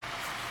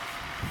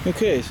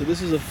Okay, so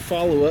this is a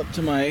follow-up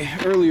to my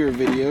earlier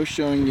video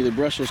showing you the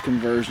brushless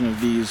conversion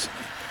of these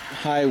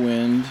high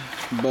wind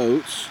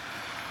boats.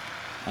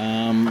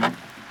 I'm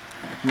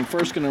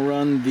first going to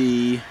run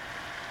the, if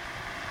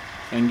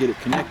I can get it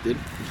connected,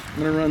 I'm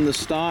going to run the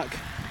stock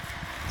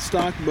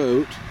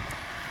boat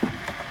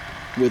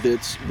with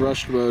its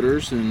brushed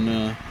motors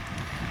and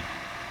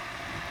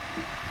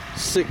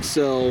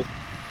 6-cell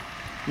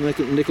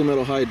nickel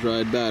metal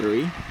hydride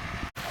battery.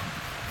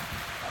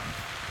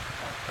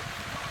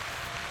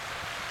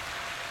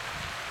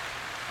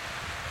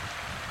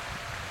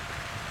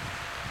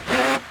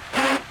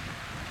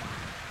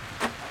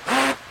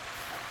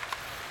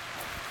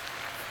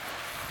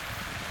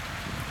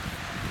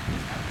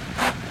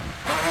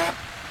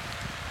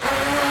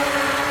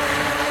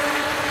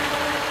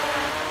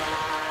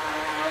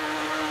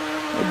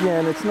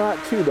 Again, it's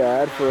not too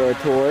bad for a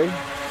toy,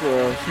 for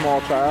a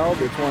small child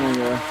that's wanting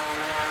a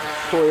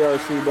toy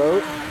RC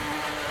boat.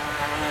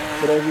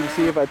 But as you can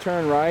see, if I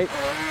turn right,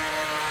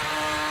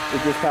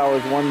 it just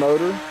powers one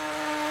motor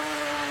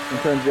and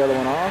turns the other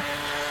one off.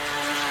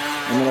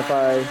 And then if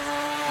I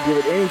give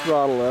it any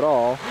throttle at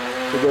all,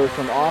 it goes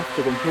from off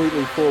to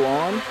completely full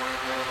on.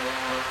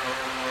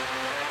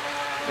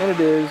 And it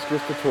is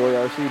just a toy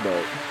RC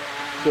boat.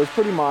 So it's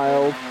pretty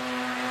mild.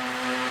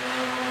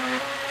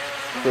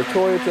 For a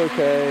toy, it's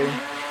okay.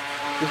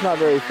 It's not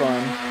very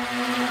fun.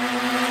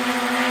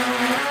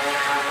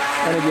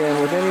 And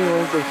again, with any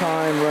length of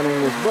time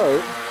running this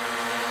boat,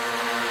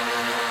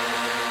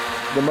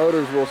 the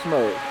motors will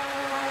smoke.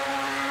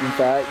 In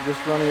fact,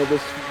 just running it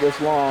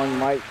this long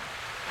might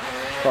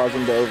cause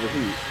them to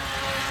overheat.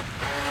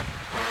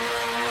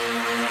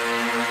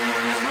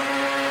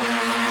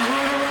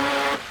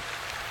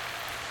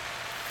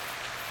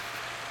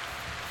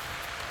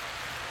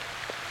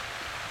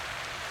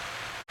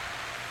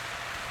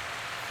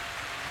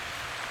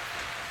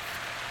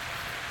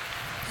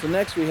 So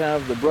next we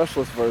have the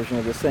brushless version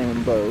of the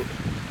same boat,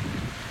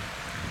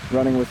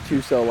 running with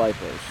 2-cell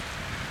Lipos.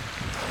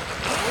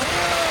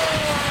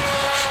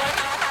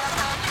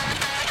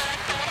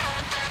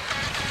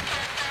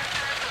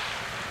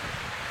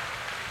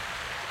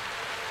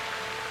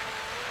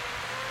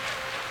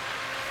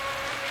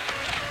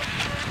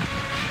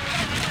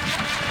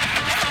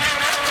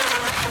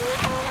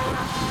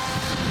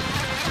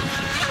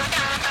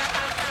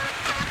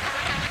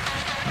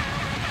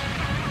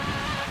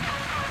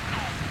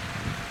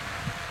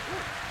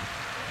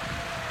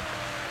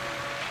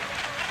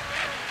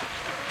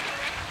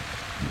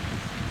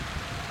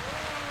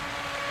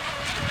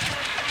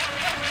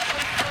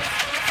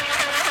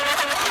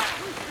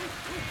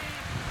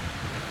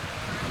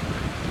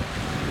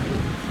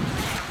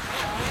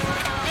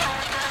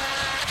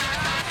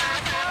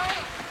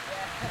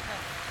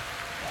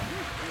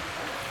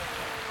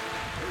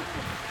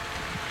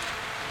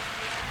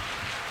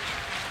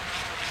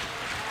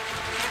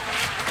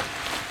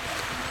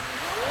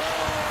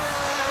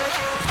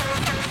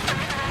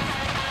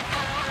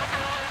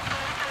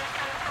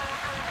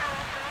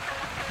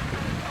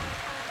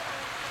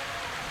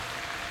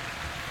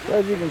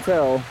 As you can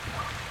tell,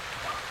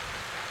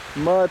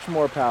 much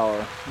more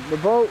power. The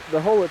boat, the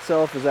hull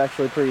itself is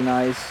actually pretty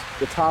nice.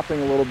 The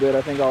topping a little bit,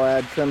 I think I'll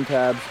add trim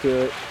tabs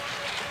to it.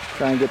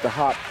 Try and get the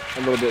hop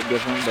a little bit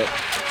different,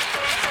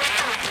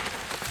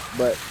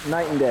 but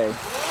night and day.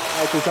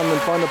 Actually something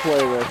fun to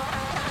play with.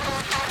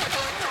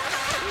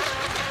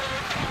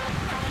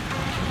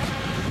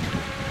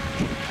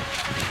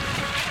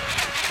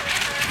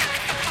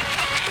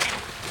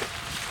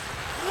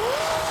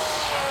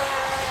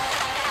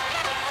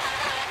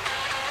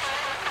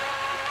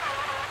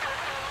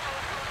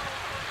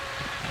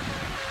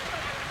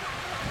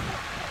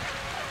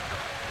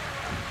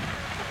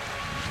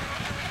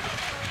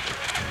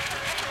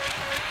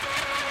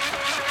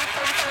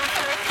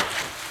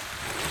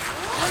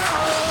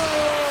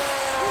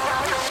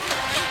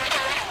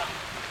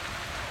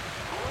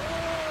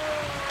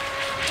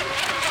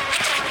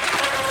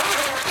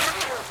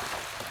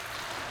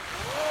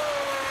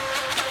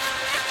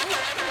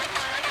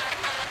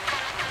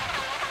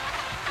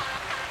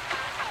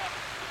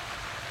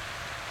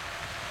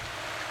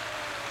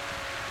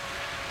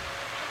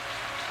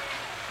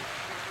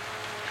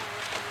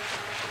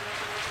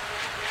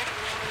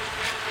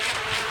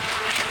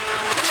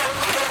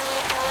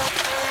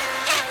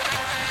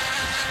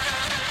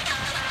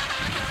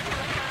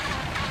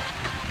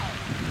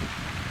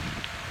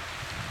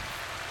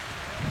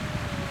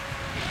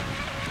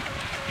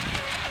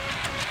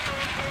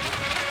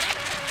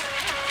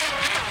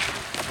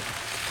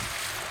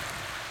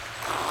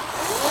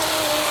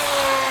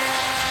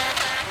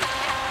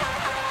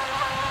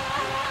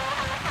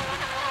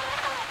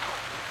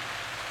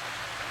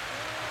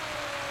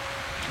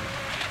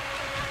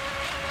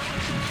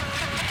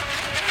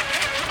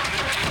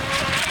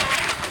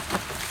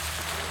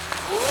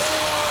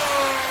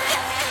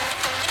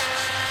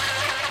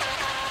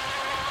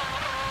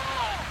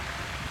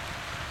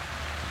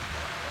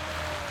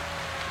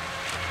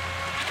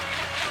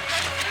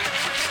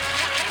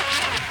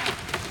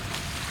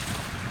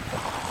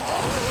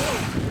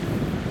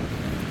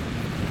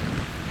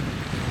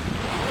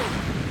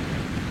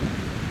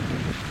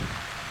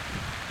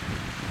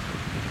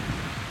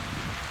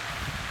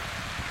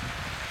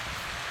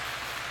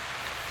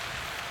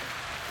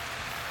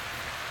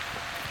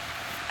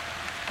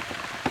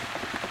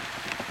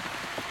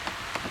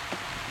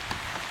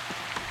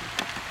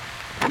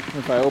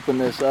 if I open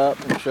this up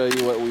and show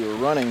you what we were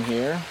running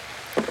here.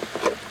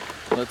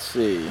 Let's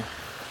see.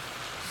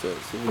 So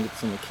let's see if we can get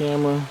this on the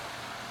camera.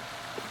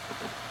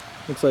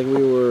 Looks like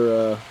we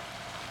were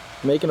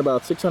making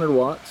about 600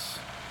 watts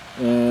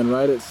and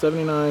right at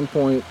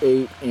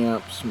 79.8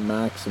 amps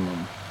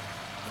maximum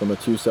from a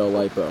 2-cell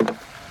Lipo.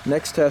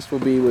 Next test will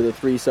be with a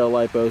 3-cell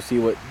Lipo,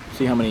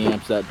 see how many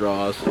amps that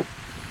draws.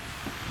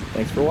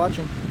 Thanks for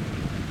watching.